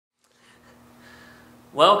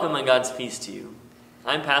Welcome and God's peace to you.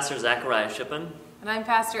 I'm Pastor Zachariah Shippen. And I'm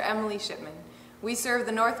Pastor Emily Shipman. We serve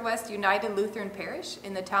the Northwest United Lutheran Parish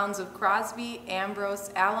in the towns of Crosby,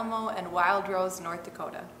 Ambrose, Alamo, and Wild Rose, North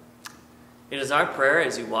Dakota. It is our prayer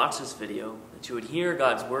as you watch this video that you would hear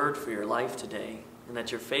God's word for your life today and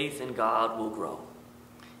that your faith in God will grow.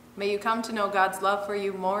 May you come to know God's love for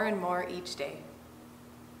you more and more each day.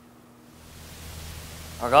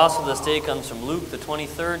 Our gospel this day comes from Luke, the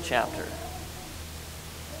 23rd chapter.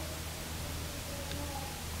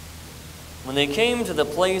 When they came to the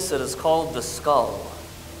place that is called the Skull,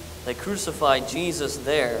 they crucified Jesus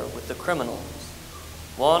there with the criminals,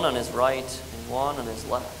 one on his right and one on his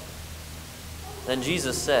left. Then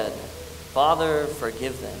Jesus said, "Father,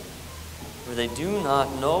 forgive them, for they do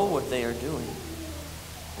not know what they are doing."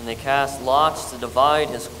 And they cast lots to divide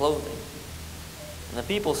his clothing. And the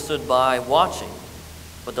people stood by watching.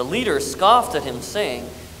 But the leaders scoffed at him, saying,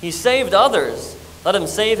 "He saved others. Let him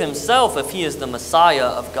save himself if he is the Messiah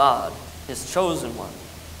of God, his chosen one."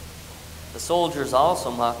 The soldiers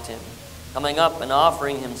also mocked him, coming up and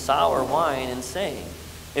offering him sour wine and saying,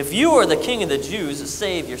 "If you are the king of the Jews,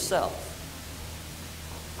 save yourself."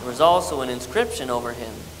 There was also an inscription over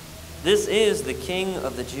him, "This is the King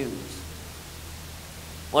of the Jews."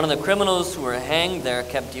 One of the criminals who were hanged there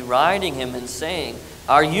kept deriding him and saying,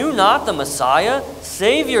 "Are you not the Messiah?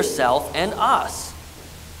 Save yourself and us."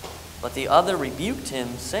 But the other rebuked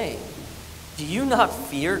him, saying, "Do you not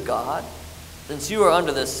fear God, since you are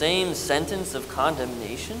under the same sentence of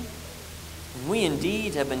condemnation? And we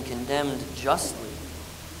indeed have been condemned justly,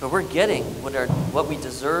 for we're getting what we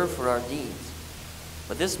deserve for our deeds.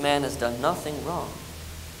 But this man has done nothing wrong."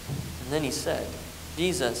 And then he said,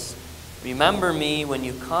 "Jesus, remember me when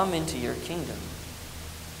you come into your kingdom."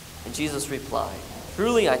 And Jesus replied,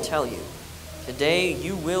 "Truly I tell you, today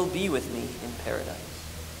you will be with me in paradise."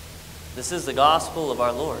 This is the gospel of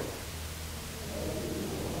our Lord.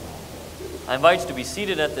 I invite you to be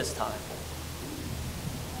seated at this time.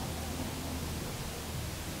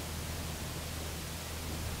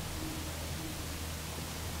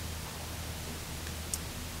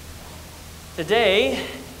 Today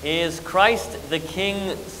is Christ the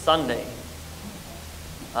King Sunday.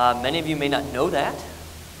 Many of you may not know that,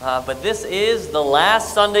 but this is the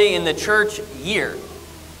last Sunday in the church year.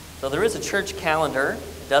 So there is a church calendar.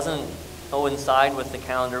 It doesn't coincide with the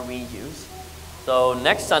calendar we use. So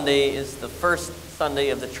next Sunday is the first Sunday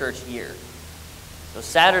of the church year. So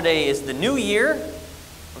Saturday is the new year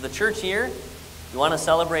of the church year. If you want to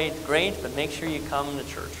celebrate, great, but make sure you come to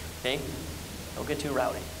church, okay? Don't get too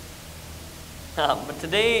rowdy. But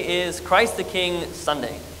today is Christ the King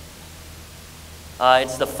Sunday.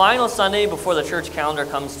 It's the final Sunday before the church calendar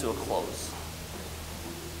comes to a close.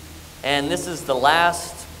 And this is the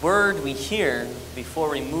last word we hear before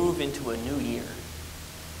we move into a new year.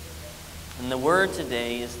 And the word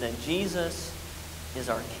today is that Jesus is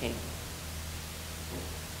our King.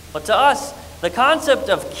 But to us, the concept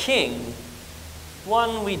of king is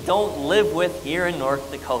one we don't live with here in North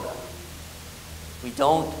Dakota. We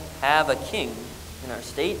don't have a king in our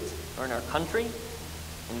state or in our country,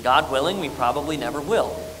 and God willing, we probably never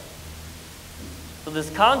will. So this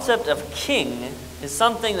concept of king is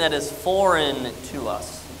something that is foreign to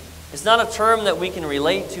us. It's not a term that we can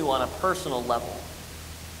relate to on a personal level.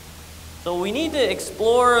 So we need to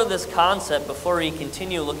explore this concept before we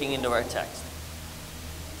continue looking into our text.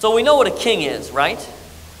 So we know what a king is, right?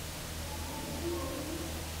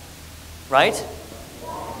 Right?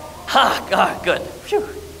 Ha! God, good. Phew.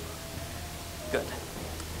 Good.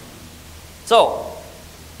 So,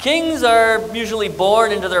 kings are usually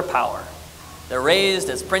born into their power. They're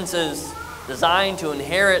raised as princes, designed to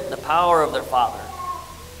inherit the power of their father.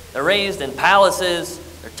 They're raised in palaces.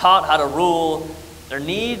 They're taught how to rule. Their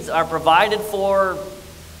needs are provided for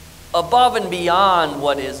above and beyond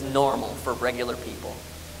what is normal for regular people.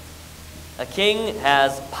 A king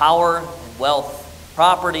has power and wealth,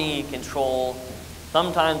 property, control,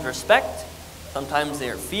 sometimes respect, sometimes they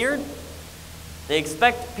are feared. They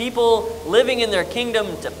expect people living in their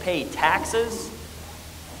kingdom to pay taxes.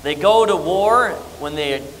 They go to war when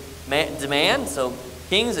they demand, so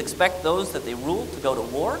kings expect those that they rule to go to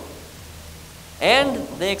war. And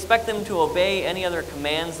they expect them to obey any other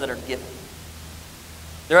commands that are given.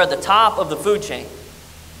 They're at the top of the food chain.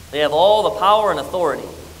 They have all the power and authority.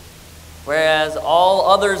 Whereas all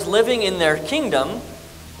others living in their kingdom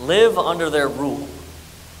live under their rule.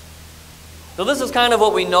 So this is kind of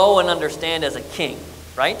what we know and understand as a king,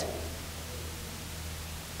 right?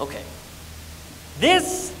 Okay.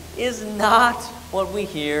 This is not what we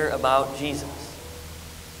hear about Jesus.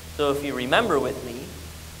 So if you remember with me,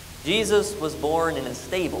 Jesus was born in a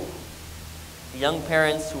stable. the young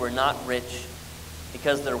parents who were not rich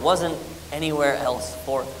because there wasn't anywhere else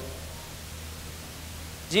for them.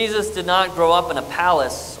 Jesus did not grow up in a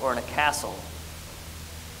palace or in a castle.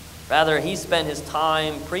 Rather, he spent his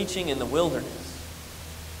time preaching in the wilderness.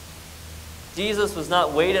 Jesus was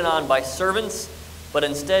not waited on by servants, but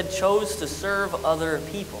instead chose to serve other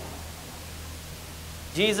people.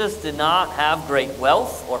 Jesus did not have great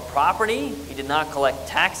wealth or property. He did not collect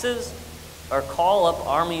taxes or call up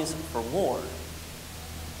armies for war.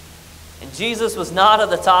 And Jesus was not at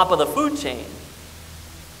the top of the food chain.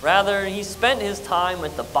 Rather, he spent his time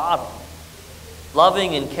at the bottom,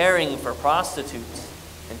 loving and caring for prostitutes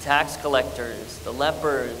and tax collectors, the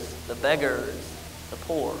lepers, the beggars, the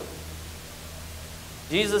poor.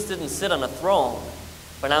 Jesus didn't sit on a throne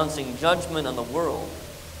pronouncing judgment on the world.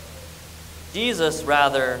 Jesus,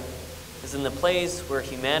 rather, is in the place where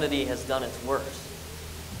humanity has done its worst,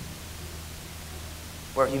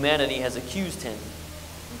 where humanity has accused him,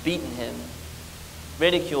 beaten him,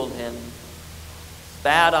 ridiculed him,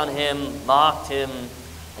 spat on him, mocked him,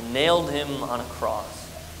 and nailed him on a cross.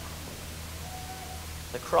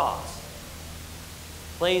 The cross,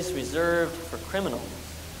 a place reserved for criminals,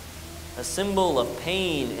 a symbol of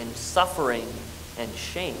pain and suffering and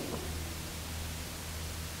shame.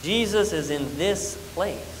 Jesus is in this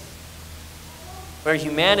place where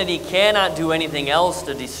humanity cannot do anything else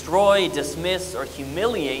to destroy, dismiss, or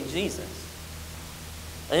humiliate Jesus.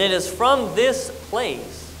 And it is from this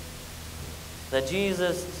place that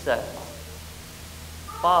Jesus says,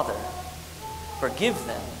 "Father, forgive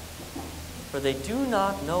them, for they do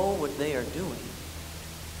not know what they are doing."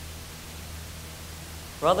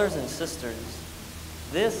 Brothers and sisters,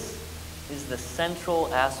 this is the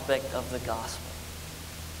central aspect of the gospel.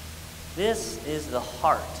 This is the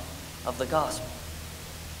heart of the gospel.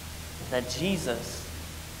 That Jesus,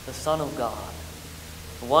 the Son of God,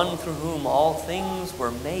 the one through whom all things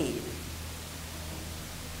were made,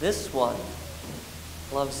 this one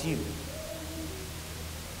loves you.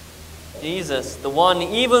 Jesus, the one,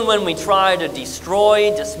 even when we try to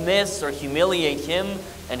destroy, dismiss, or humiliate him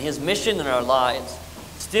and his mission in our lives,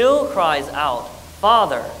 still cries out,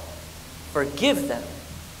 "Father, forgive them."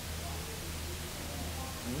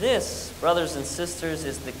 This, brothers and sisters,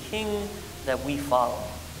 is the King that we follow.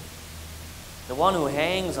 The one who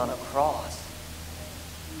hangs on a cross.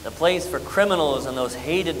 The place for criminals and those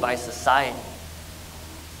hated by society.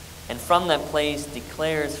 And from that place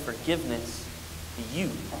declares forgiveness to you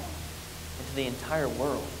and to the entire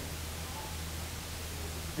world.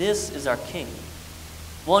 This is our King.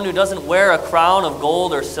 One who doesn't wear a crown of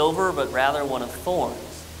gold or silver, but rather one of thorns.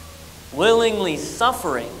 Willingly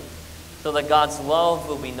suffering so that God's love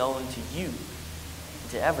will be known to you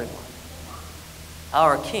and to everyone.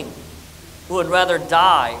 Our King, who would rather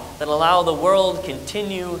die than allow the world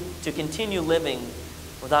to continue living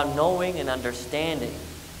without knowing and understanding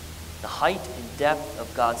the height and depth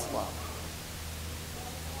of God's love.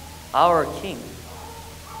 Our King,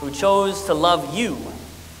 who chose to love you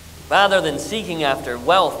rather than seeking after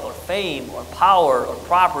wealth or fame or power or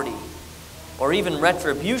property or even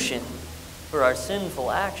retribution for our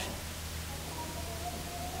sinful actions.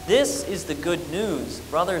 This is the good news,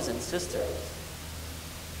 brothers and sisters,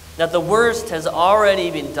 that the worst has already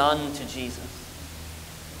been done to Jesus.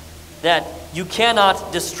 That you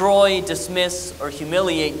cannot destroy, dismiss, or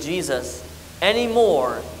humiliate Jesus any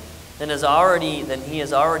more than he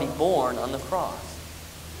has already borne on the cross.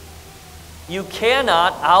 You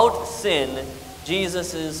cannot out-sin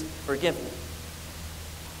Jesus' forgiveness.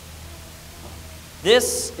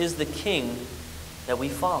 This is the King that we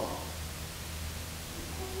follow.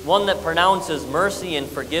 One that pronounces mercy and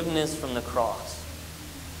forgiveness from the cross,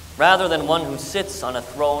 rather than one who sits on a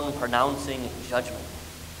throne pronouncing judgment.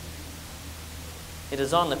 It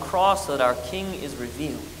is on the cross that our King is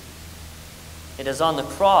revealed. It is on the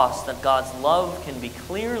cross that God's love can be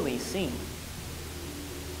clearly seen.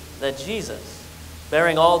 That Jesus,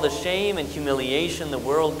 bearing all the shame and humiliation the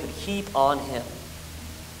world could heap on him,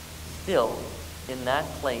 still in that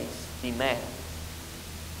place demands,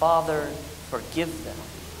 "Father, forgive them,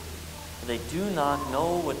 for they do not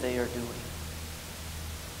know what they are doing."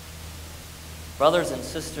 Brothers and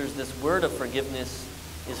sisters, this word of forgiveness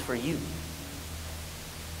is for you.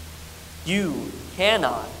 You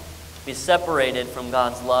cannot be separated from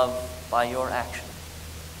God's love by your actions.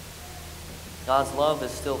 God's love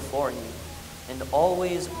is still for you and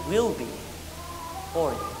always will be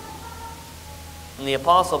for you. And the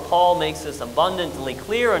Apostle Paul makes this abundantly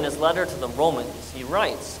clear in his letter to the Romans. He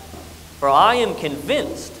writes, "For I am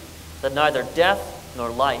convinced that neither death nor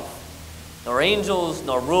life, nor angels,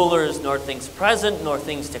 nor rulers, nor things present, nor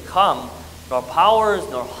things to come, nor powers,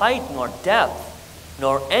 nor height, nor depth,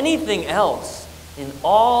 nor anything else in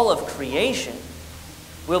all of creation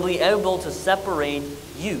will be able to separate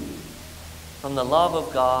you from the love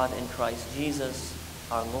of God in Christ Jesus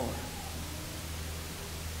our Lord.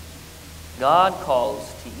 God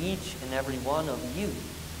calls to each and every one of you,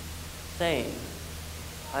 saying,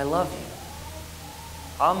 I love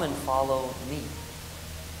you. Come and follow me.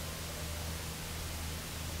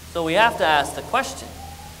 So we have to ask the question,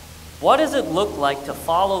 what does it look like to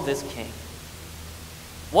follow this king?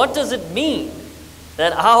 What does it mean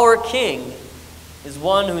that our king is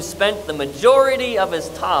one who spent the majority of his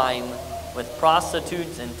time with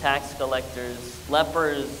prostitutes and tax collectors,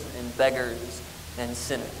 lepers and beggars and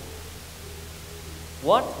sinners?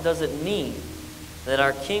 What does it mean that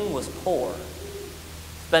our king was poor,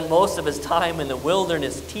 spent most of his time in the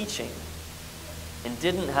wilderness teaching, and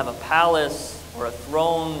didn't have a palace or a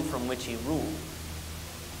throne from which he ruled?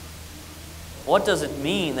 What does it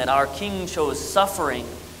mean that our king chose suffering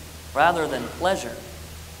rather than pleasure?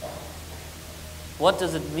 What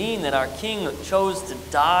does it mean that our king chose to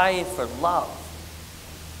die for love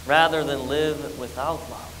rather than live without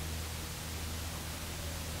love?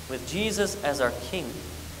 With Jesus as our king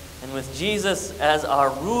and with Jesus as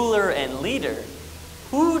our ruler and leader,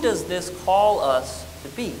 who does this call us to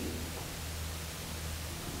be?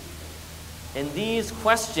 In these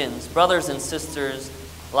questions, brothers and sisters,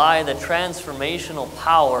 lie the transformational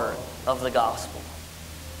power of the gospel.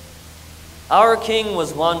 Our king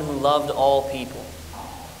was one who loved all people,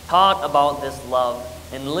 taught about this love,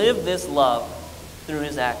 and lived this love through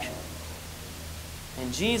his action.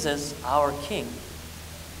 And Jesus, our king,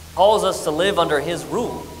 calls us to live under his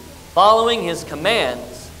rule, following his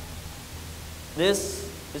commands. This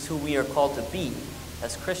is who we are called to be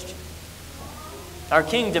as Christians. Our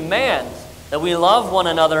king demands that we love one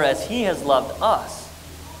another as he has loved us,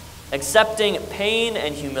 accepting pain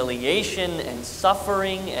and humiliation and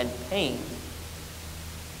suffering and pain.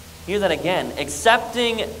 Hear that again.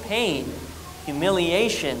 Accepting pain,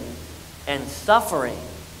 humiliation, and suffering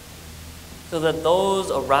so that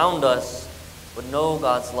those around us would know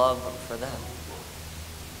God's love for them.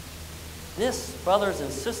 This, brothers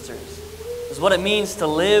and sisters, is what it means to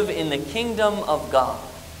live in the kingdom of God.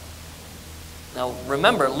 Now,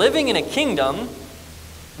 remember, living in a kingdom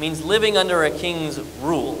means living under a king's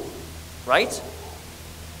rule, right?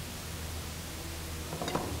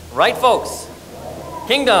 Right, folks?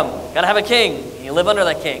 Kingdom, gotta have a king. You live under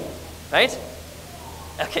that king, right?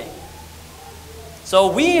 Okay.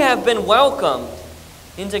 So we have been welcomed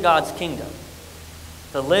into God's kingdom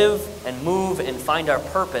to live and move and find our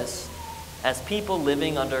purpose as people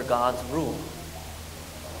living under God's rule.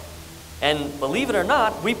 And believe it or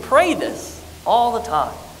not, we pray this all the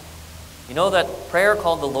time. You know that prayer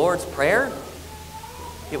called the Lord's Prayer?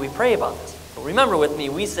 Yeah, we pray about this. So remember with me,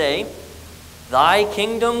 we say, Thy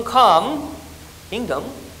kingdom come, kingdom,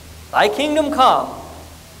 Thy kingdom come,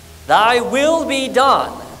 Thy will be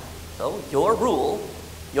done. So your rule,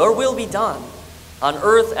 your will be done on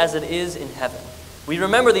earth as it is in heaven. We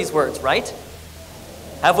remember these words, right?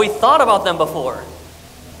 Have we thought about them before?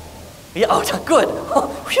 Yeah, oh, good. Oh,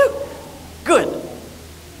 whew, good.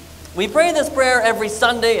 We pray this prayer every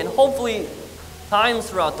Sunday and hopefully times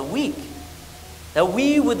throughout the week, that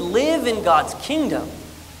we would live in God's kingdom,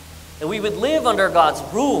 that we would live under God's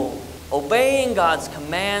rule, obeying God's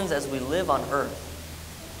commands as we live on earth,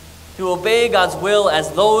 to obey God's will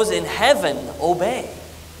as those in heaven obey.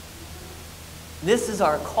 This is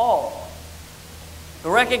our call, to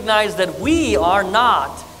recognize that we are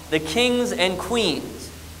not the kings and queens,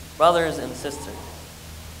 brothers and sisters,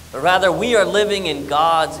 but rather we are living in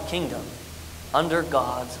God's kingdom, under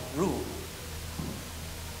God's rule.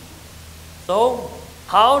 So,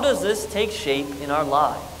 how does this take shape in our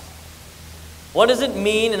lives? What does it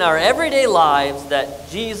mean in our everyday lives that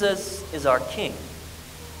Jesus is our King?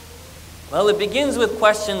 Well, it begins with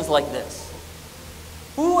questions like this.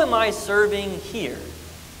 Who am I serving here?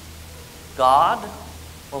 God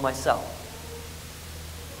or myself?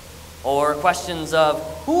 Or questions of,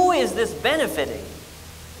 who is this benefiting?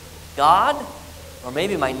 God? Or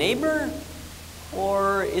maybe my neighbor?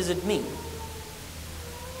 Or is it me?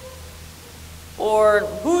 Or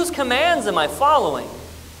whose commands am I following?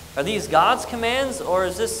 Are these God's commands, or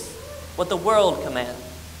is this what the world commands?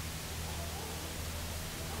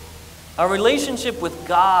 Our relationship with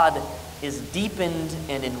God is deepened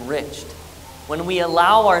and enriched when we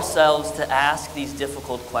allow ourselves to ask these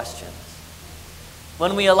difficult questions.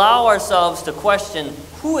 When we allow ourselves to question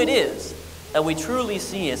who it is that we truly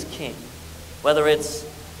see as King, whether it's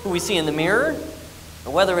who we see in the mirror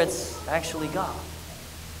or whether it's actually God.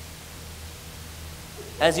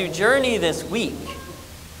 As you journey this week,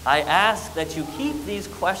 I ask that you keep these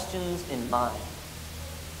questions in mind.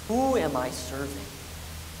 Who am I serving?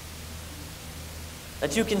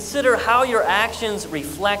 That you consider how your actions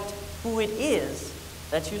reflect who it is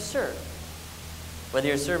that you serve. Whether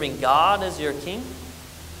you're serving God as your king,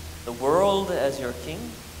 the world as your king,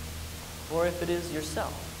 or if it is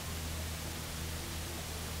yourself.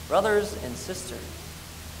 Brothers and sisters,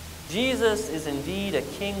 Jesus is indeed a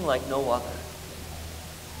king like no other.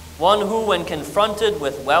 One who, when confronted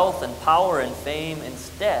with wealth and power and fame,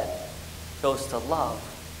 instead chose to love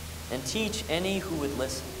and teach any who would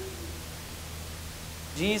listen.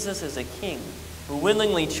 Jesus is a king who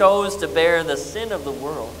willingly chose to bear the sin of the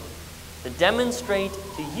world to demonstrate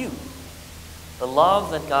to you the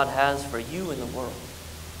love that God has for you in the world.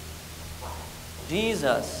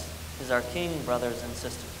 Jesus is our King, brothers and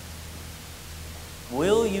sisters.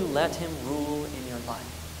 Will you let him rule in your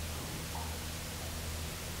life?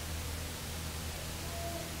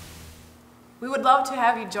 We would love to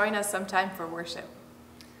have you join us sometime for worship.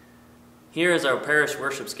 Here is our parish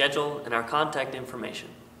worship schedule and our contact information.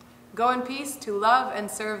 Go in peace to love and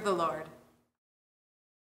serve the Lord.